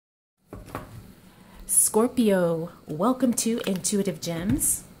Scorpio, welcome to Intuitive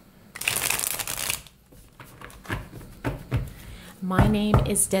Gems. My name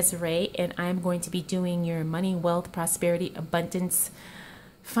is Desiree, and I'm going to be doing your money, wealth, prosperity, abundance,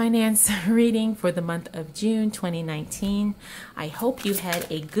 finance reading for the month of June 2019. I hope you had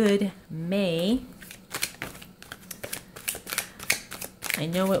a good May. I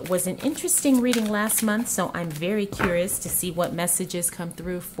know it was an interesting reading last month, so I'm very curious to see what messages come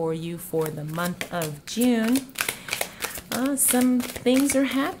through for you for the month of June. Some things are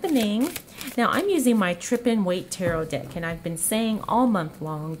happening. Now, I'm using my Trip and Wait Tarot deck, and I've been saying all month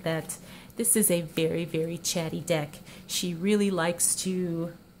long that this is a very, very chatty deck. She really likes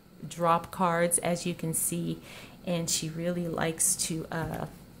to drop cards, as you can see, and she really likes to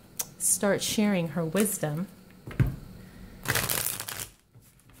start sharing her wisdom.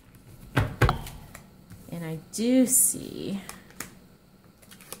 And I do see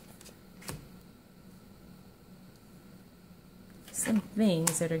some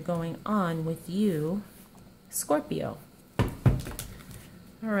things that are going on with you, Scorpio. All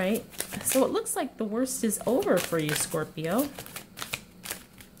right, so it looks like the worst is over for you, Scorpio.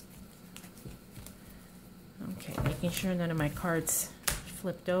 Okay, making sure none of my cards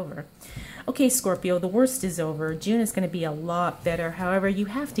flipped over. Okay, Scorpio, the worst is over. June is going to be a lot better. However, you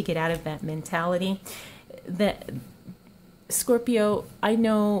have to get out of that mentality. That Scorpio, I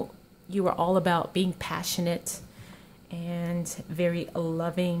know you are all about being passionate and very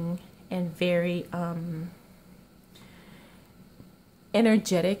loving and very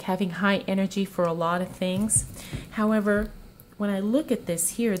energetic, having high energy for a lot of things. However, when I look at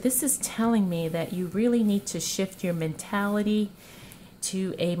this here, this is telling me that you really need to shift your mentality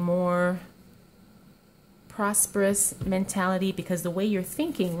to a more prosperous mentality, because the way you're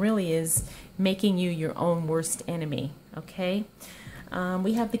thinking really is making you your own worst enemy. Okay,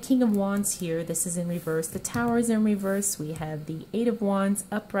 we have the King of Wands here. This is in reverse. The Tower is in reverse. We have the Eight of Wands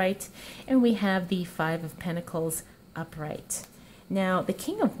upright, and we have the Five of Pentacles upright. Now, the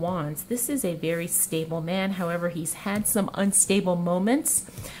King of Wands, this is a very stable man. However, he's had some unstable moments.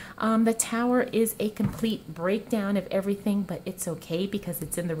 The Tower is a complete breakdown of everything, but it's okay because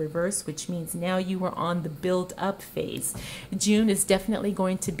it's in the reverse, which means now you are on the build-up phase. June is definitely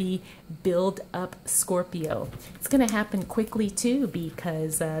going to be build-up Scorpio. It's going to happen quickly, too,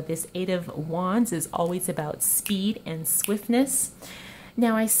 because this Eight of Wands is always about speed and swiftness.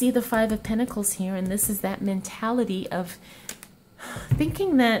 Now, I see the Five of Pentacles here, and this is that mentality of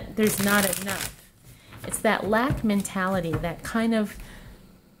thinking that there's not enough. It's that lack mentality, that kind of,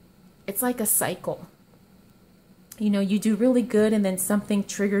 it's like a cycle. You know, you do really good and then something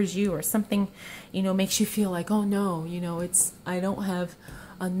triggers you, or something, you know, makes you feel like, oh no, you know, I don't have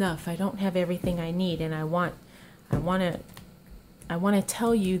enough. I don't have everything I need. And I want to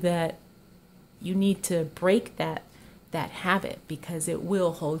tell you that you need to break that habit, because it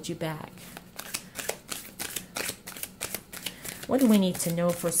will hold you back. What do we need to know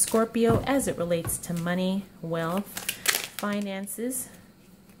for Scorpio as it relates to money, wealth, finances,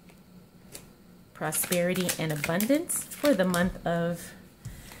 prosperity, and abundance for the month of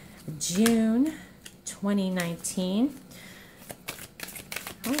June 2019?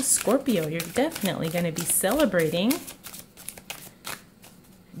 Oh, Scorpio, you're definitely going to be celebrating.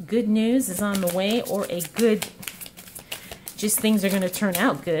 Good news is on the way, or just things are going to turn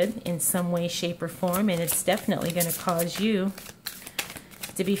out good in some way, shape, or form, and it's definitely going to cause you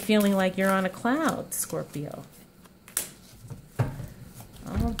to be feeling like you're on a cloud, Scorpio.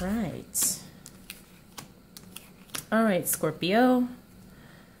 All right. All right, Scorpio.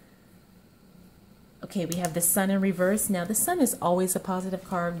 Okay, we have the Sun in reverse. Now, the Sun is always a positive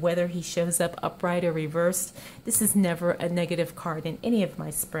card, whether he shows up upright or reversed. This is never a negative card in any of my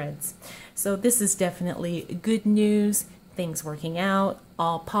spreads. So this is definitely good news, things working out,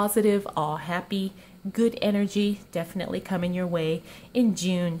 all positive, all happy, good energy definitely coming your way in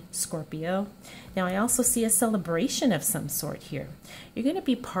June, Scorpio. Now, I also see a celebration of some sort here. You're going to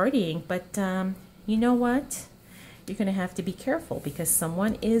be partying, but you know what? You're going to have to be careful, because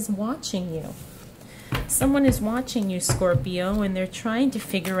someone is watching you. Someone is watching you, Scorpio, and they're trying to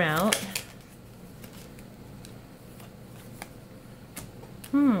figure out,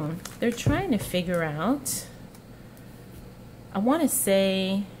 they're trying to figure out, I want to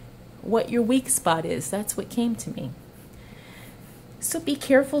say, what your weak spot is. That's what came to me. So be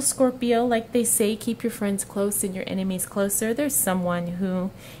careful, Scorpio. Like they say, keep your friends close and your enemies closer. There's someone who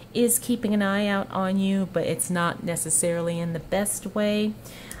is keeping an eye out on you, but it's not necessarily in the best way.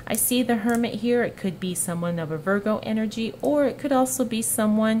 I see the Hermit here. It could be someone of a Virgo energy, or it could also be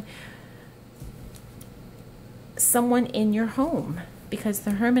someone in your home. because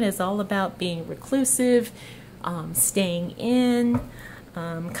the Hermit is all about being reclusive, staying in,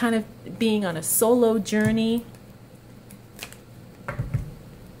 kind of being on a solo journey.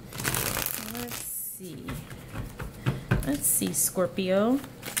 Let's see, Scorpio.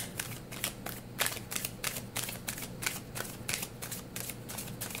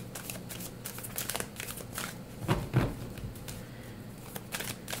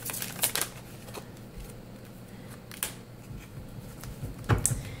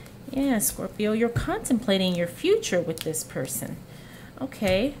 Yeah, Scorpio, you're contemplating your future with this person.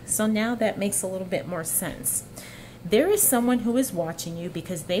 Okay, so now that makes a little bit more sense. There is someone who is watching you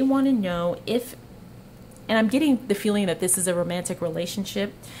because they want to know if, and I'm getting the feeling that this is a romantic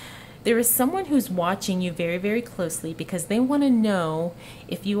relationship. There is someone who's watching you very, very closely because they want to know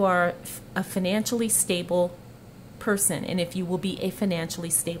if you are a financially stable person and if you will be a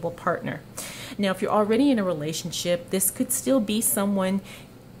financially stable partner. Now, if you're already in a relationship, this could still be someone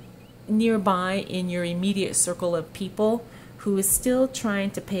nearby in your immediate circle of people who is still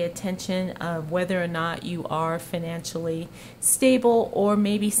trying to pay attention of whether or not you are financially stable, or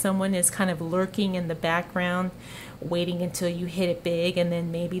maybe someone is kind of lurking in the background waiting until you hit it big, and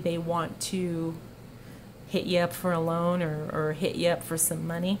then maybe they want to hit you up for a loan or hit you up for some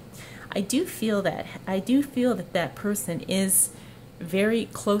money. I do feel that that person is very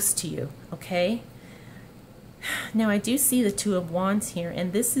close to you, okay? Now, I do see the Two of Wands here,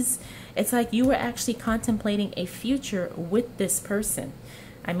 and it's like you were actually contemplating a future with this person.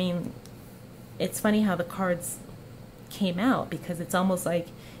 I mean, it's funny how the cards came out, because it's almost like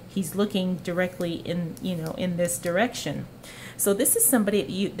he's looking directly in, in this direction. So this is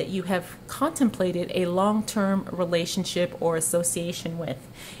somebody that you have contemplated a long-term relationship or association with.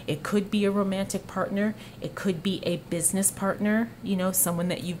 It could be a romantic partner. It could be a business partner, someone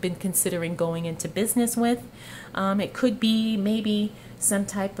that you've been considering going into business with. It could be maybe some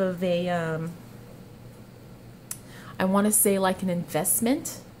type of I want to say like an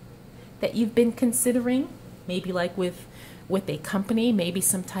investment that you've been considering, maybe like with a company, maybe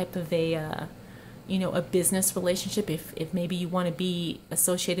some type of a business relationship, if maybe you want to be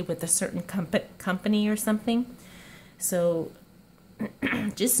associated with a certain company or something. So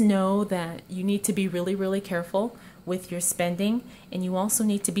just know that you need to be really, really careful with your spending, and you also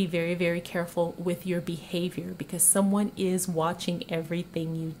need to be very, very careful with your behavior, because someone is watching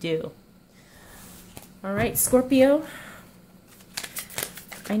everything you do. All right, Scorpio,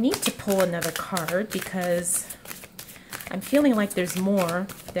 I need to pull another card because I'm feeling like there's more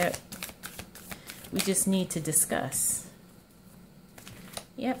that we just need to discuss.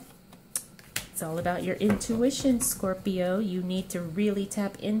 Yep. It's all about your intuition, Scorpio. You need to really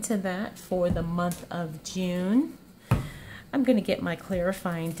tap into that for the month of June. I'm going to get my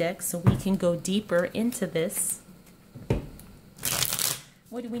clarifying deck so we can go deeper into this.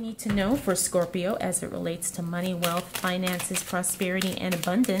 What do we need to know for Scorpio as it relates to money, wealth, finances, prosperity, and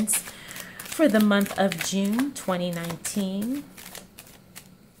abundance for the month of June 2019?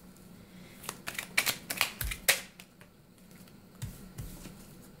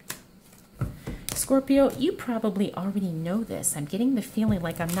 Scorpio, you probably already know this. I'm getting the feeling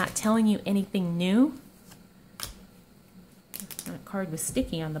like I'm not telling you anything new. That card was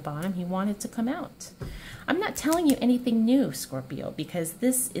sticky on the bottom. He wanted to come out. I'm not telling you anything new, Scorpio, because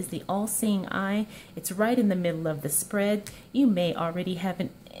this is the all-seeing eye. It's right in the middle of the spread. You may already have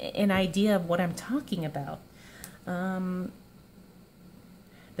an idea of what I'm talking about. The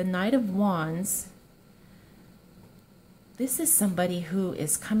Knight of Wands. This is somebody who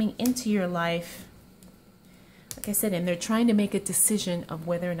is coming into your life, like I said, and they're trying to make a decision of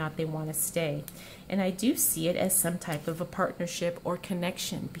whether or not they want to stay. And I do see it as some type of a partnership or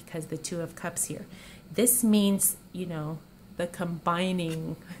connection, because the Two of Cups here. This means, the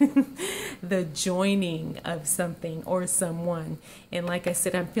combining, the joining of something or someone. And like I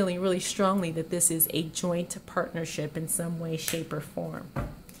said, I'm feeling really strongly that this is a joint partnership in some way, shape, or form.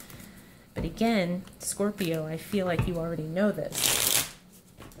 But again, Scorpio, I feel like you already know this.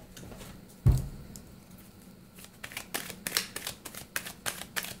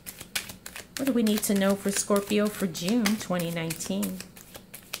 What do we need to know for Scorpio for June 2019?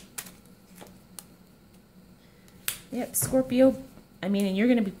 Yep, Scorpio, and you're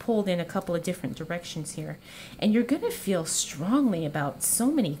going to be pulled in a couple of different directions here. And you're going to feel strongly about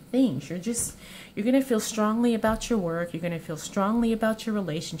so many things. You're going to feel strongly about your work. You're going to feel strongly about your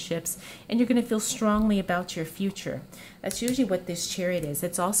relationships. And you're going to feel strongly about your future. That's usually what this Chariot is.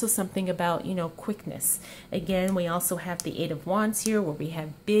 It's also something about, quickness. Again, we also have the Eight of Wands here, where we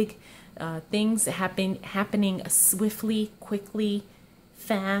have big things happening swiftly, quickly,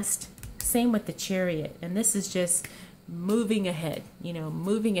 fast. Same with the Chariot. And this is just moving ahead,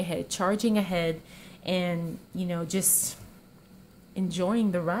 moving ahead, charging ahead, and, just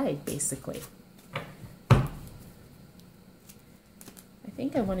enjoying the ride, basically. I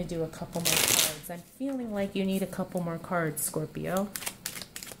think I want to do a couple more cards. I'm feeling like you need a couple more cards, Scorpio.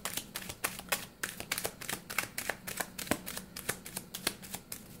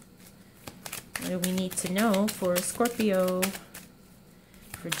 What do we need to know for Scorpio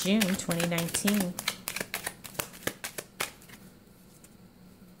for June 2019?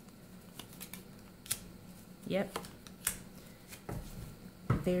 Yep.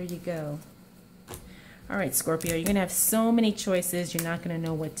 There you go. All right, Scorpio, you're going to have so many choices. You're not going to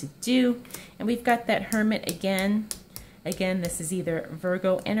know what to do. And we've got that Hermit again. Again, this is either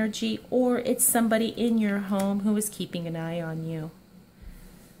Virgo energy or it's somebody in your home who is keeping an eye on you.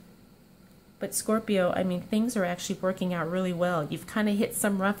 But Scorpio, I mean, things are actually working out really well. You've kind of hit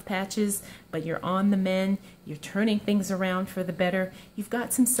some rough patches, but you're on the mend. You're turning things around for the better. You've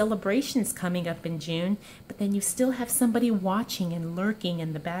got some celebrations coming up in June, but then you still have somebody watching and lurking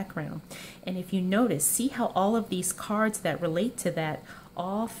in the background. And if you notice, see how all of these cards that relate to that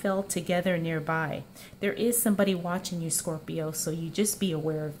all fell together nearby. There is somebody watching you, Scorpio, so you just be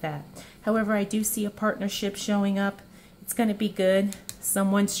aware of that. However, I do see a partnership showing up. It's going to be good.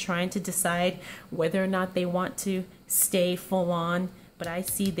 Someone's trying to decide whether or not they want to stay full on, but I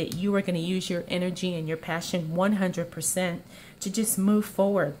see that you are going to use your energy and your passion 100% to just move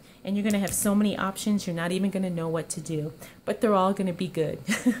forward. And you're going to have so many options, you're not even going to know what to do, but they're all going to be good.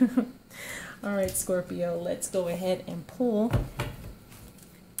 All right, Scorpio, let's go ahead and pull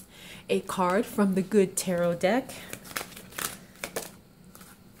a card from the Good Tarot deck.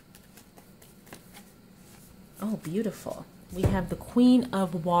 Oh, beautiful. We have the Queen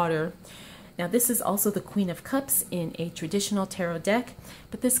of Water. Now, this is also the Queen of Cups in a traditional tarot deck,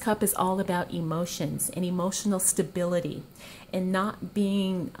 but this cup is all about emotions and emotional stability and not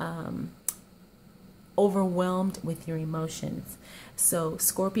being overwhelmed with your emotions. So,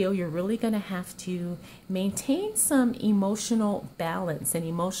 Scorpio, you're really going to have to maintain some emotional balance and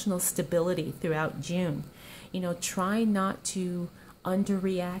emotional stability throughout June. Try not to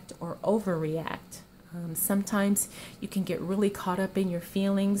underreact or overreact. Sometimes you can get really caught up in your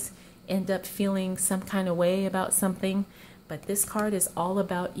feelings, end up feeling some kind of way about something, but this card is all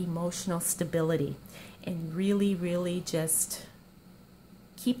about emotional stability and really, really just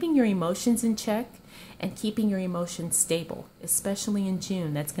keeping your emotions in check and keeping your emotions stable, especially in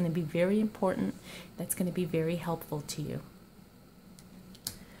June. That's going to be very important. That's going to be very helpful to you.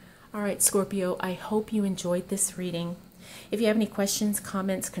 All right, Scorpio, I hope you enjoyed this reading. If you have any questions,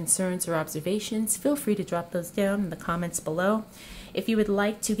 comments, concerns, or observations, feel free to drop those down in the comments below. If you would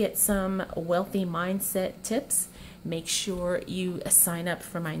like to get some wealthy mindset tips, make sure you sign up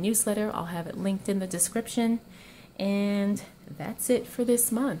for my newsletter. I'll have it linked in the description. And that's it for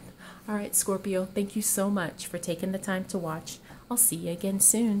this month. All right, Scorpio, thank you so much for taking the time to watch. I'll see you again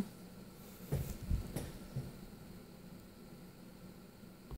soon.